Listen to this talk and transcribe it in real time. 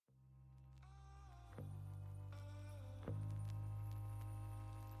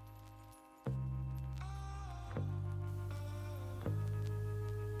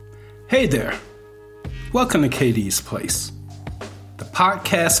Hey there. Welcome to KD's Place, the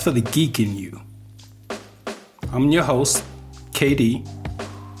podcast for the geek in you. I'm your host, KD.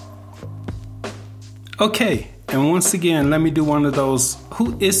 Okay, and once again, let me do one of those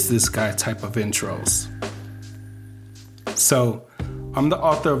who is this guy type of intros. So, I'm the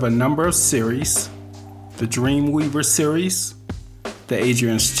author of a number of series, the Dreamweaver series, the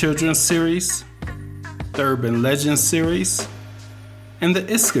Adrian's Children series, the Urban Legends series, and the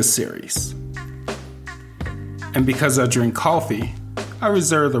Iska series. And because I drink coffee, I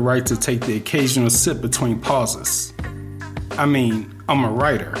reserve the right to take the occasional sip between pauses. I mean, I'm a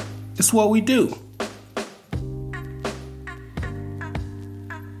writer. It's what we do.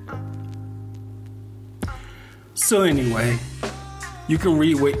 So anyway, you can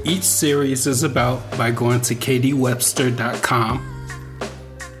read what each series is about by going to kdwebster.com.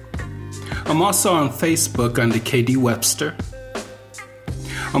 I'm also on Facebook under KD Webster.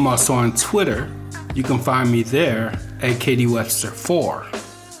 I'm also on Twitter. You can find me there at KD Webster 4.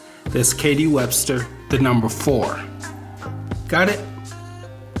 That's KD Webster, the number 4. Got it?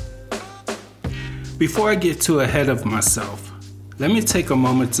 Before I get too ahead of myself, let me take a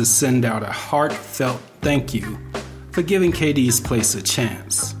moment to send out a heartfelt thank you for giving KD's Place a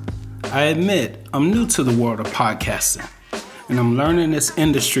chance. I admit I'm new to the world of podcasting, and I'm learning this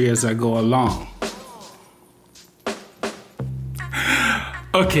industry as I go along.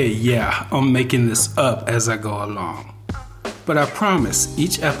 Okay, yeah, I'm making this up as I go along. But I promise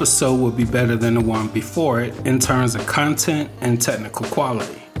each episode will be better than the one before it in terms of content and technical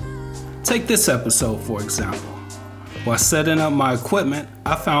quality. Take this episode, for example. While setting up my equipment,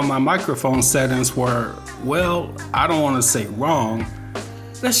 I found my microphone settings were, well, I don't want to say wrong.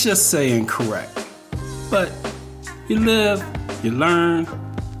 Let's just say incorrect. But you live, you learn,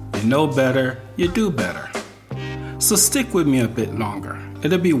 you know better, you do better. So stick with me a bit longer.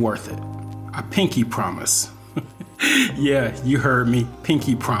 It'll be worth it. I pinky promise. Yeah, you heard me.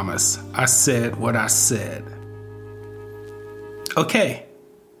 Pinky promise. I said what I said. Okay,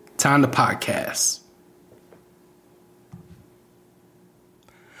 time to podcast.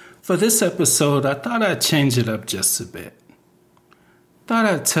 For this episode, I thought I'd change it up just a bit. Thought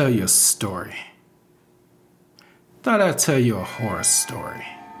I'd tell you a story. Thought I'd tell you a horror story.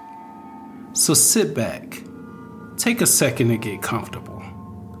 So sit back. Take a second to get comfortable.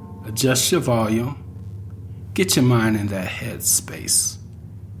 Adjust your volume. Get your mind in that head space.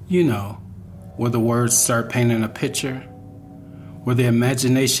 You know, where the words start painting a picture, where the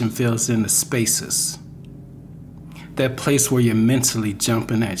imagination fills in the spaces. That place where you're mentally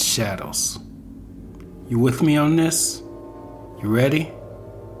jumping at shadows. You with me on this? You ready?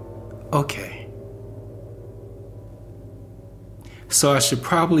 Okay. So I should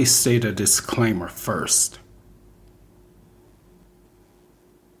probably state a disclaimer first.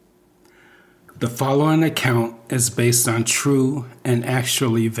 The following account is based on true and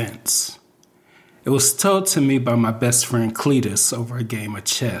actual events. It was told to me by my best friend Cletus over a game of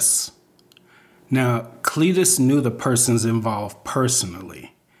chess. Now, Cletus knew the persons involved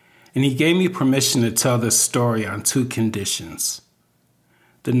personally, and he gave me permission to tell this story on 2 conditions.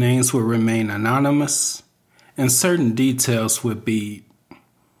 The names would remain anonymous, and certain details would be,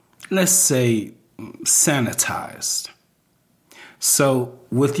 let's say, sanitized. So,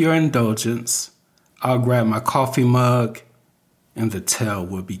 with your indulgence, I'll grab my coffee mug and the tale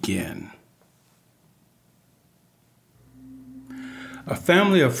will begin. A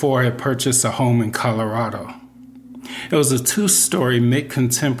family of 4 had purchased a home in Colorado. It was a 2-story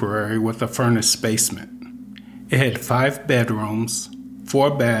mid-contemporary with a furnished basement. It had 5 bedrooms,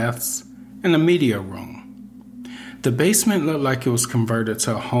 4 baths, and a media room. The basement looked like it was converted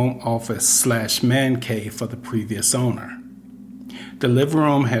to a home office / man cave for the previous owner. The living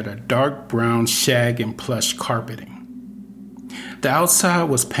room had a dark brown shag and plush carpeting. The outside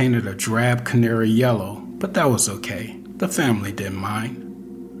was painted a drab canary yellow, but that was okay. The family didn't mind.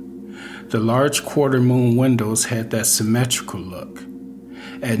 The large quarter moon windows had that symmetrical look.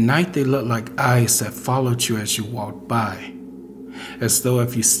 At night they looked like eyes that followed you as you walked by, as though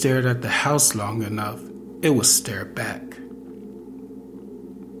if you stared at the house long enough, it would stare back.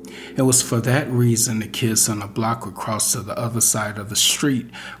 It was for that reason the kids on the block would cross to the other side of the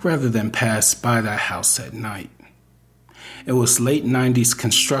street rather than pass by that house at night. It was late 90s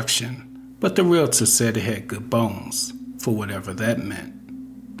construction, but the realtor said it had good bones, for whatever that meant.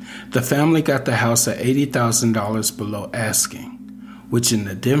 The family got the house at $80,000 below asking, which in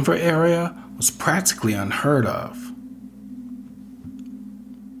the Denver area was practically unheard of.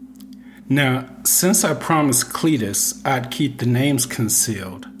 Now, since I promised Cletus I'd keep the names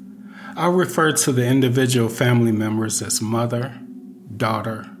concealed, I'll refer to the individual family members as mother,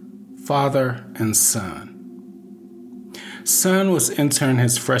 daughter, father and son. Son was entering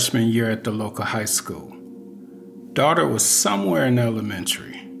his freshman year at the local high school. Daughter was somewhere in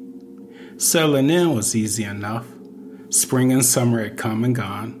elementary. Settling in was easy enough. Spring and summer had come and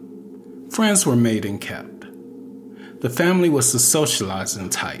gone. Friends were made and kept. The family was the socializing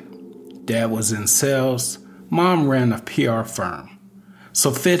type. Dad was in sales. Mom ran a PR firm.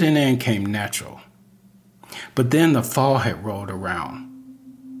 So fitting in came natural. But then the fall had rolled around.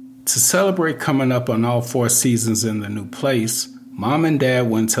 To celebrate coming up on all 4 seasons in the new place, Mom and Dad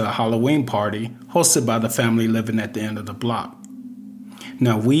went to a Halloween party hosted by the family living at the end of the block.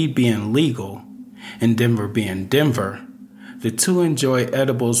 Now, weed being legal and Denver being Denver, the two enjoyed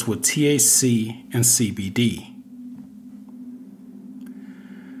edibles with THC and CBD.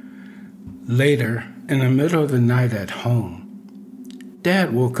 Later, in the middle of the night at home,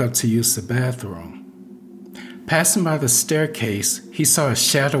 Dad woke up to use the bathroom. Passing by the staircase, he saw a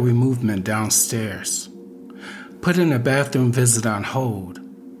shadowy movement downstairs. Putting the bathroom visit on hold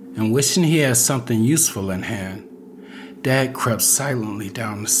and wishing he had something useful in hand, Dad crept silently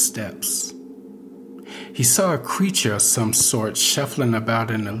down the steps. He saw a creature of some sort shuffling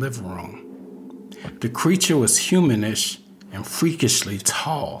about in the living room. The creature was humanish and freakishly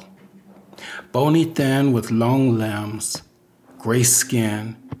tall. Bony thin with long limbs, gray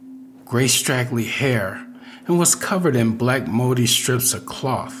skin, gray straggly hair, and was covered in black moldy strips of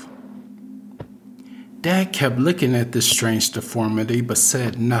cloth. Dad kept looking at this strange deformity but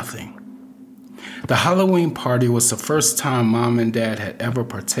said nothing. The Halloween party was the first time Mom and Dad had ever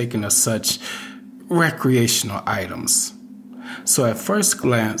partaken of such recreational items. So at first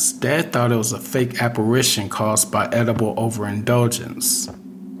glance, Dad thought it was a fake apparition caused by edible overindulgence.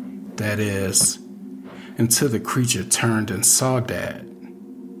 That is, until the creature turned and saw Dad.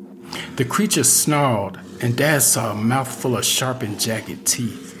 The creature snarled, and Dad saw a mouthful of sharp and jagged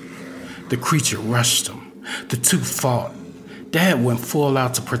teeth. The creature rushed him. The two fought. Dad went full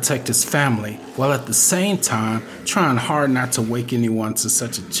out to protect his family, while at the same time trying hard not to wake anyone to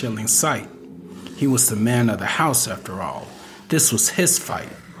such a chilling sight. He was the man of the house, after all. This was his fight.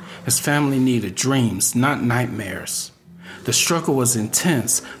 His family needed dreams, not nightmares. The struggle was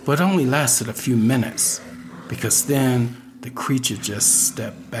intense, but only lasted a few minutes, because then the creature just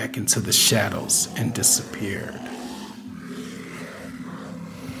stepped back into the shadows and disappeared.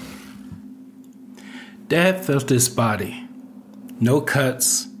 Dad felt his body. No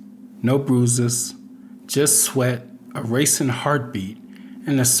cuts, no bruises, just sweat, a racing heartbeat,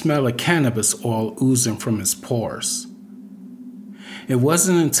 and the smell of cannabis oil oozing from his pores. It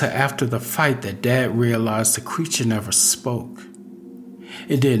wasn't until after the fight that Dad realized the creature never spoke.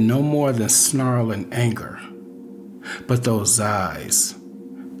 It did no more than snarl in anger. But those eyes,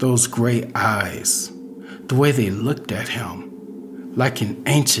 those gray eyes, the way they looked at him, like an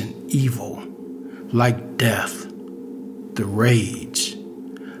ancient evil, like death, the rage,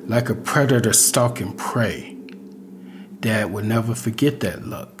 like a predator stalking prey. Dad would never forget that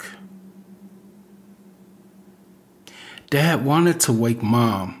look. Dad wanted to wake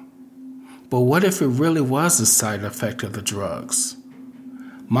Mom, but what if it really was a side effect of the drugs?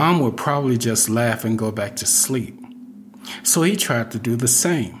 Mom would probably just laugh and go back to sleep. So he tried to do the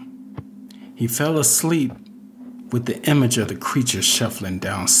same. He fell asleep with the image of the creature shuffling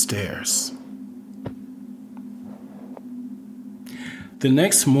downstairs. The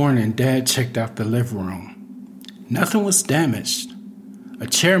next morning, Dad checked out the living room. Nothing was damaged. A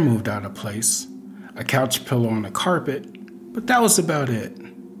chair moved out of place, a couch pillow on the carpet, but that was about it.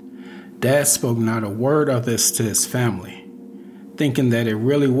 Dad spoke not a word of this to his family, thinking that it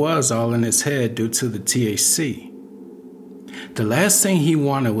really was all in his head due to the THC. The last thing he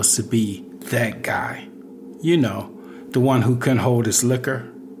wanted was to be that guy. You know, the one who couldn't hold his liquor,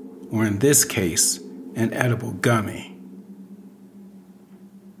 or in this case, an edible gummy.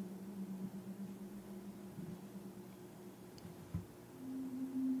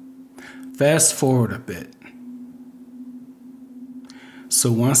 Fast forward a bit.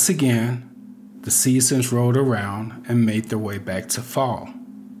 So once again, the seasons rolled around and made their way back to fall.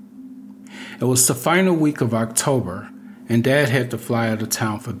 It was the final week of October, and Dad had to fly out of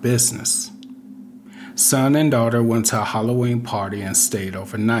town for business. Son and daughter went to a Halloween party and stayed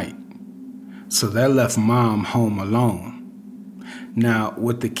overnight. So that left Mom home alone. Now,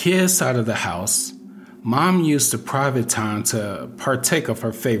 with the kids out of the house, Mom used the private time to partake of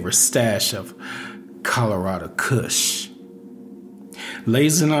her favorite stash of Colorado Kush.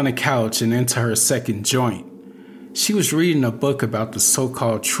 Lazing on the couch and into her second joint, she was reading a book about the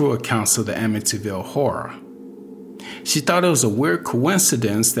so-called true accounts of the Amityville Horror. She thought it was a weird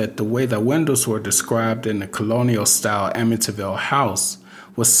coincidence that the way the windows were described in the colonial-style Amityville house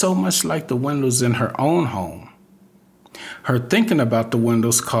was so much like the windows in her own home. Her thinking about the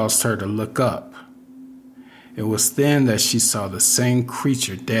windows caused her to look up. It was then that she saw the same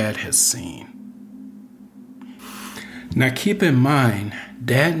creature Dad had seen. Now keep in mind,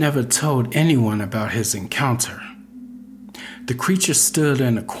 Dad never told anyone about his encounter. The creature stood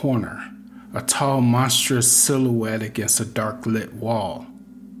in a corner, a tall, monstrous silhouette against a dark-lit wall.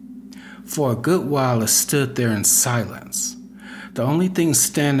 For a good while it stood there in silence. The only thing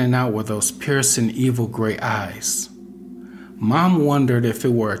standing out were those piercing, evil gray eyes. Mom wondered if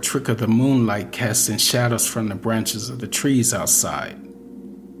it were a trick of the moonlight casting shadows from the branches of the trees outside.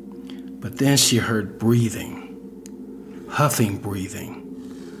 But then she heard breathing, huffing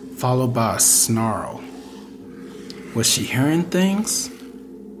breathing, followed by a snarl. Was she hearing things?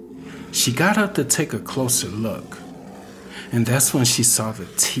 She got up to take a closer look, and that's when she saw the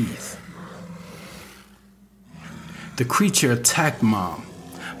teeth. The creature attacked Mom.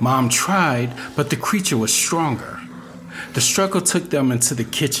 Mom tried, but the creature was stronger. The struggle took them into the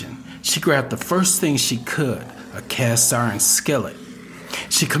kitchen. She grabbed the first thing she could, a cast iron skillet.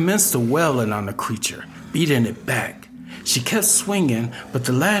 She commenced to wailing on the creature, beating it back. She kept swinging, but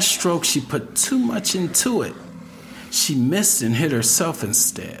the last stroke she put too much into it. She missed and hit herself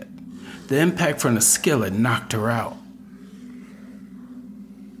instead. The impact from the skillet knocked her out.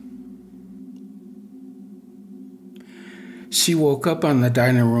 She woke up on the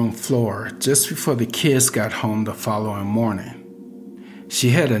dining room floor just before the kids got home the following morning.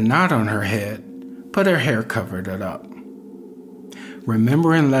 She had a knot on her head, but her hair covered it up.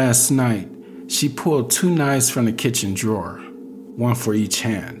 Remembering last night, she pulled 2 knives from the kitchen drawer, one for each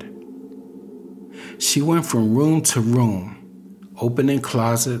hand. She went from room to room, opening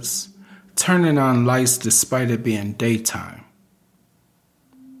closets, turning on lights despite it being daytime.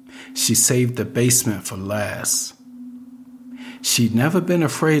 She saved the basement for last. She'd never been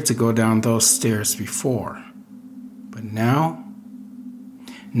afraid to go down those stairs before. But now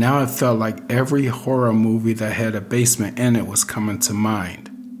it felt like every horror movie that had a basement in it was coming to mind.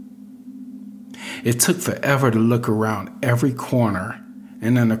 It took forever to look around every corner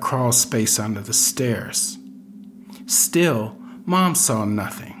and in the crawl space under the stairs. Still, Mom saw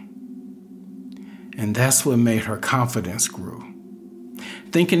nothing. And that's what made her confidence grow.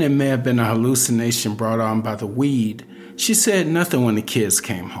 Thinking it may have been a hallucination brought on by the weed, she said nothing when the kids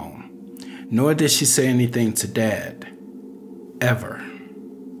came home, nor did she say anything to Dad. Ever.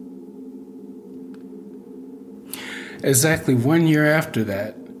 Exactly 1 year after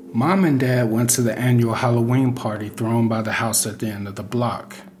that, Mom and Dad went to the annual Halloween party thrown by the house at the end of the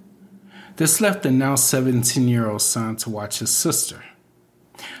block. This left the now 17-year-old son to watch his sister.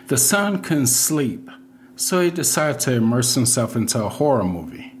 The son couldn't sleep, so he decided to immerse himself into a horror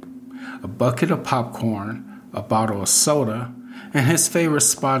movie. A bucket of popcorn, a bottle of soda, and his favorite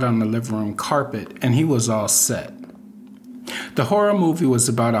spot on the living room carpet, and he was all set. The horror movie was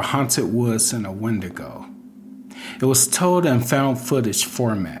about a haunted woods and a Wendigo. It was told in found footage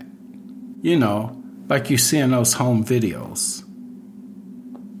format. You know, like you see in those home videos.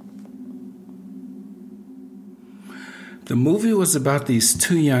 The movie was about these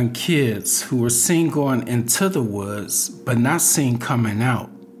 2 young kids who were seen going into the woods, but not seen coming out.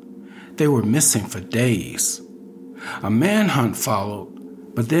 They were missing for days. A manhunt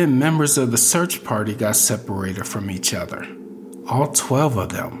followed, but then members of the search party got separated from each other. All 12 of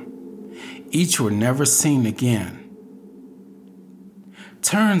them. Each were never seen again.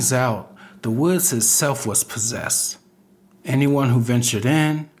 Turns out, the woods itself was possessed. Anyone who ventured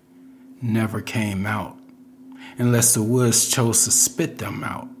in never came out, unless the woods chose to spit them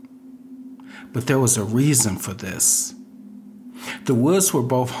out. But there was a reason for this. The woods were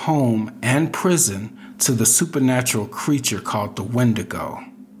both home and prison to the supernatural creature called the Wendigo.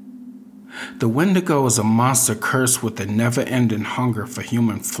 The Wendigo is a monster cursed with a never-ending hunger for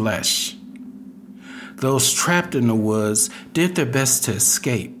human flesh. Those trapped in the woods did their best to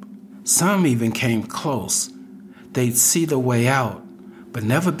escape. Some even came close. They'd see the way out, but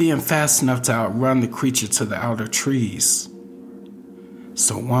never being fast enough to outrun the creature to the outer trees.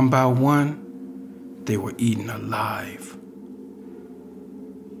 So one by one, they were eaten alive.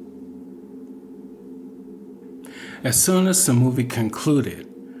 As soon as the movie concluded,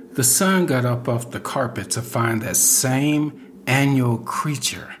 the son got up off the carpet to find that same annual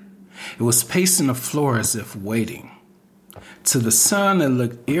creature. It was pacing the floor as if waiting. To the son, it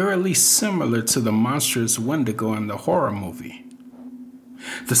looked eerily similar to the monstrous Wendigo in the horror movie.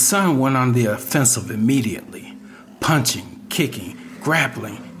 The son went on the offensive immediately, punching, kicking,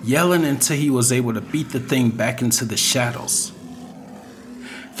 grappling, yelling until he was able to beat the thing back into the shadows.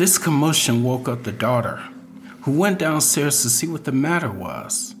 This commotion woke up the daughter, who went downstairs to see what the matter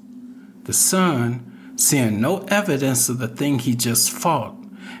was. The son, seeing no evidence of the thing he just fought,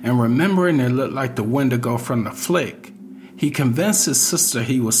 and remembering it looked like the Wendigo from the flick, he convinced his sister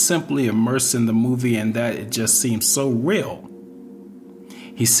he was simply immersed in the movie and that it just seemed so real.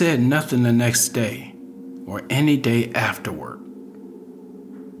 He said nothing the next day, or any day afterward.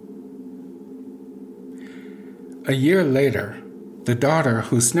 A year later, the daughter,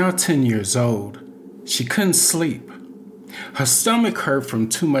 who's now 10 years old, she couldn't sleep. Her stomach hurt from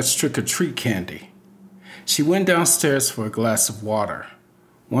too much trick-or-treat candy. She went downstairs for a glass of water.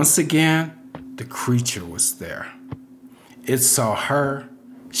 Once again, the creature was there. It saw her.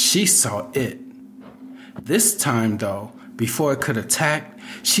 She saw it. This time, though, before it could attack,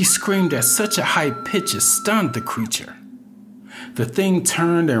 she screamed at such a high pitch it stunned the creature. The thing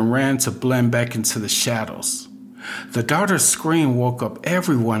turned and ran to blend back into the shadows. The daughter's scream woke up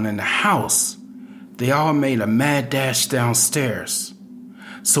everyone in the house. They all made a mad dash downstairs.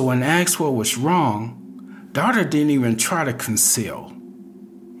 So when asked what was wrong, daughter didn't even try to conceal.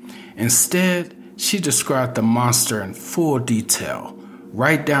 Instead, she described the monster in full detail,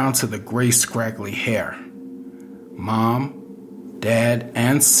 right down to the gray scraggly hair. Mom, Dad,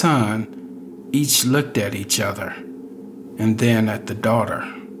 and son each looked at each other, and then at the daughter.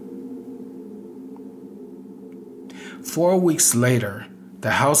 4 weeks later,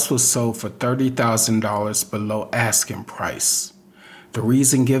 the house was sold for $30,000 below asking price. The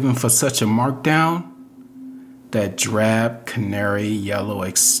reason given for such a markdown? That drab canary yellow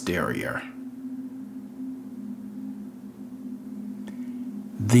exterior.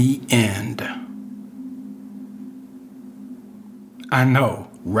 The end. I know,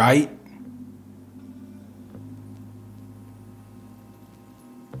 right?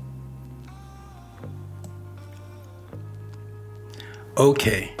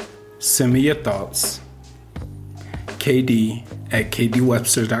 Okay, send me your thoughts.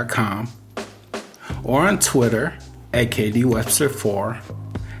 KD@kdwebster.com or on Twitter @KDWebster4.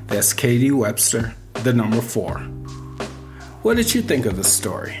 That's KD Webster, the number 4. What did you think of the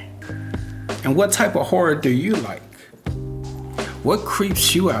story? And what type of horror do you like? What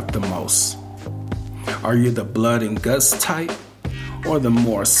creeps you out the most? Are you the blood and guts type, or the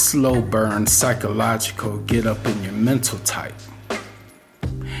more slow burn psychological get up in your mental type?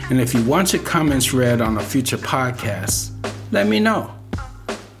 And if you want your comments read on a future podcast, let me know.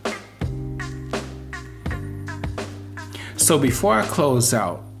 So before I close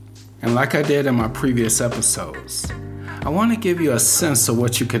out, and like I did in my previous episodes, I want to give you a sense of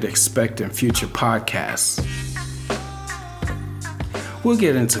what you could expect in future podcasts. We'll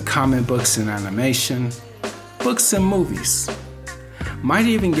get into comic books and animation, books and movies. Might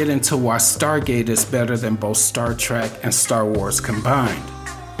even get into why Stargate is better than both Star Trek and Star Wars combined.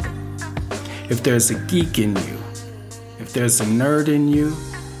 If there's a geek in you, if there's a nerd in you,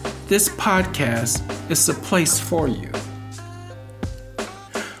 this podcast is the place for you.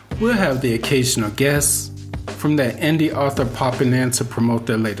 We'll have the occasional guests, from that indie author popping in to promote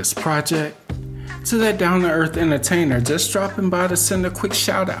their latest project, to that down-to-earth entertainer just dropping by to send a quick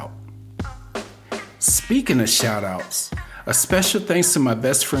shout-out. Speaking of shout-outs, a special thanks to my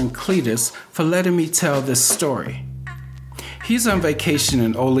best friend Cletus for letting me tell this story. He's on vacation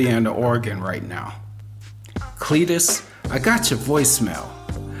in Oleander, Oregon right now. Cletus, I got your voicemail.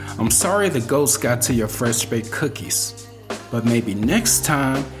 I'm sorry the ghost got to your fresh-baked cookies, but maybe next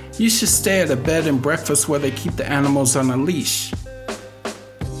time you should stay at a bed and breakfast where they keep the animals on a leash.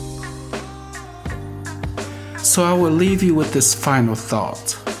 So I will leave you with this final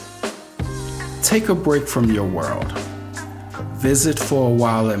thought. Take a break from your world. Visit for a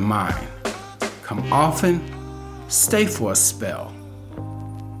while in mine. Come often. Stay for a spell.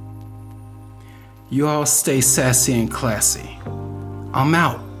 You all stay sassy and classy. I'm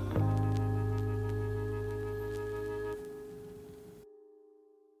out.